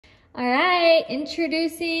All right,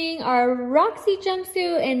 introducing our Roxie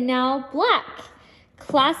jumpsuit and now black.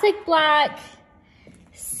 Classic black.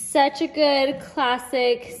 Such a good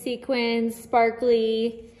classic sequins,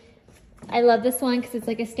 sparkly. I love this one because it's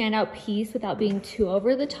like a standout piece without being too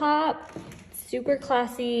over the top. Super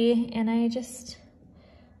classy, and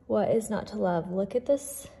what is not to love? Look at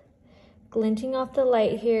this glinting off the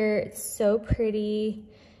light here. It's so pretty.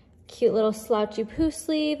 Cute little slouchy poo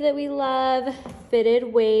sleeve that we love. Fitted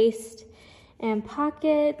waist and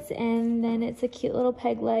pockets, and then it's a cute little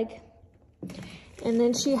peg leg. And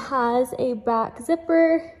then she has a back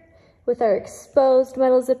zipper with our exposed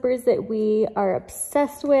metal zippers that we are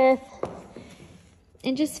obsessed with.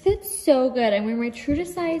 And just fits so good. I'm wearing my true to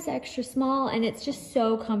size extra small, and it's just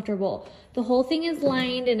so comfortable. The whole thing is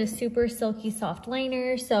lined in a super silky soft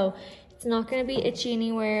liner, so it's not gonna be itchy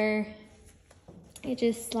anywhere. It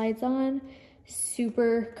just slides on,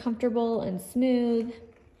 super comfortable and smooth.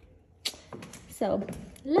 So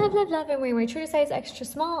love, love, love. I'm wearing my true to size extra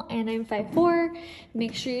small, and I'm 5'4".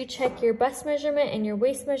 Make sure you check your bust measurement and your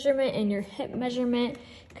waist measurement and your hip measurement,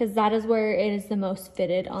 because that is where it is the most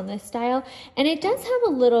fitted on this style. And it does have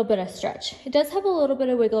a little bit of stretch. It does have a little bit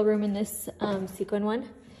of wiggle room in this sequin one.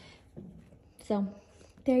 So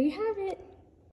there you have it.